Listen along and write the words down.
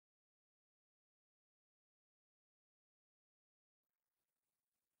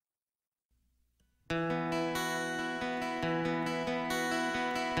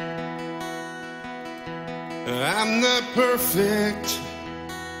I'm not perfect.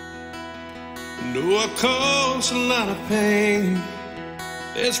 No, I caused a lot of pain.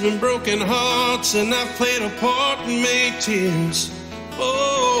 There's been broken hearts, and I've played a part and made tears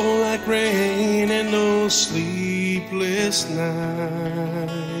fall like rain and those sleepless nights.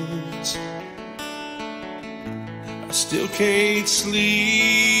 I still can't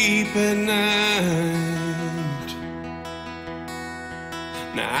sleep at night.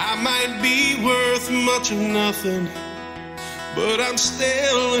 Now I might be worth much of nothing, but I'm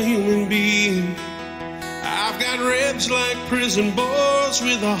still a human being. I've got ribs like prison boys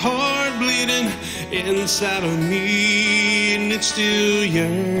with a heart bleeding inside of me, and it still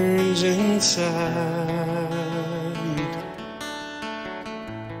yearns inside.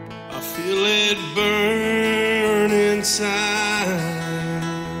 I feel it burn inside.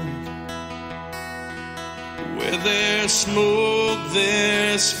 Where there's smoke,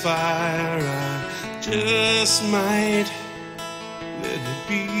 there's fire. I just might let it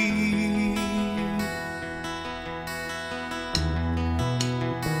be.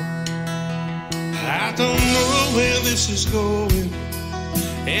 I don't know where this is going,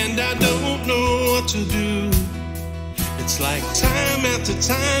 and I don't know what to do. It's like time after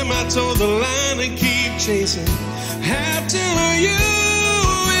time I told the line to keep chasing after you,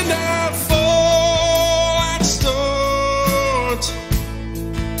 and I fall, I start.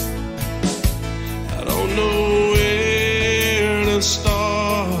 I don't know where to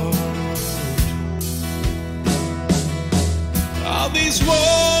start. All these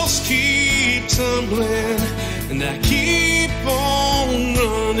walls keep tumbling, and I keep on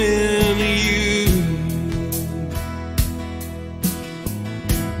running to you.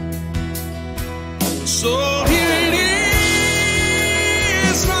 So here it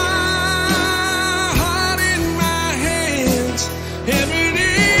is, my heart in my hands. Here it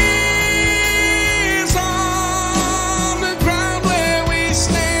is on the ground where we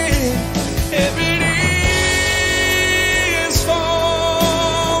stand. Here it is for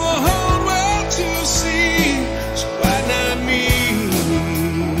the whole world to see. So why not me?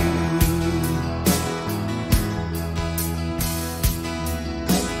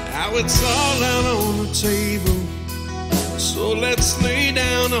 Now it's all out on the table, so let's lay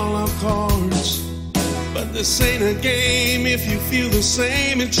down all our cards. But this ain't a game. If you feel the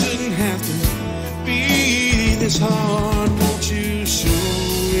same, it shouldn't have to be this hard. Won't you show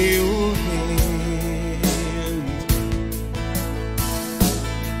your hand?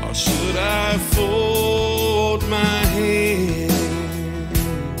 Or should I fold my hand?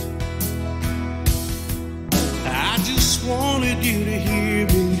 I just wanted you to hear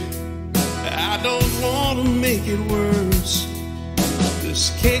me. I don't want to make it worse.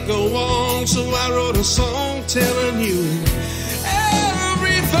 This can't go on, so I wrote a song telling you in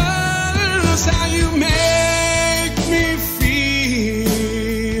every verse how you make me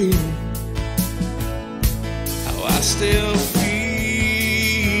feel, how I still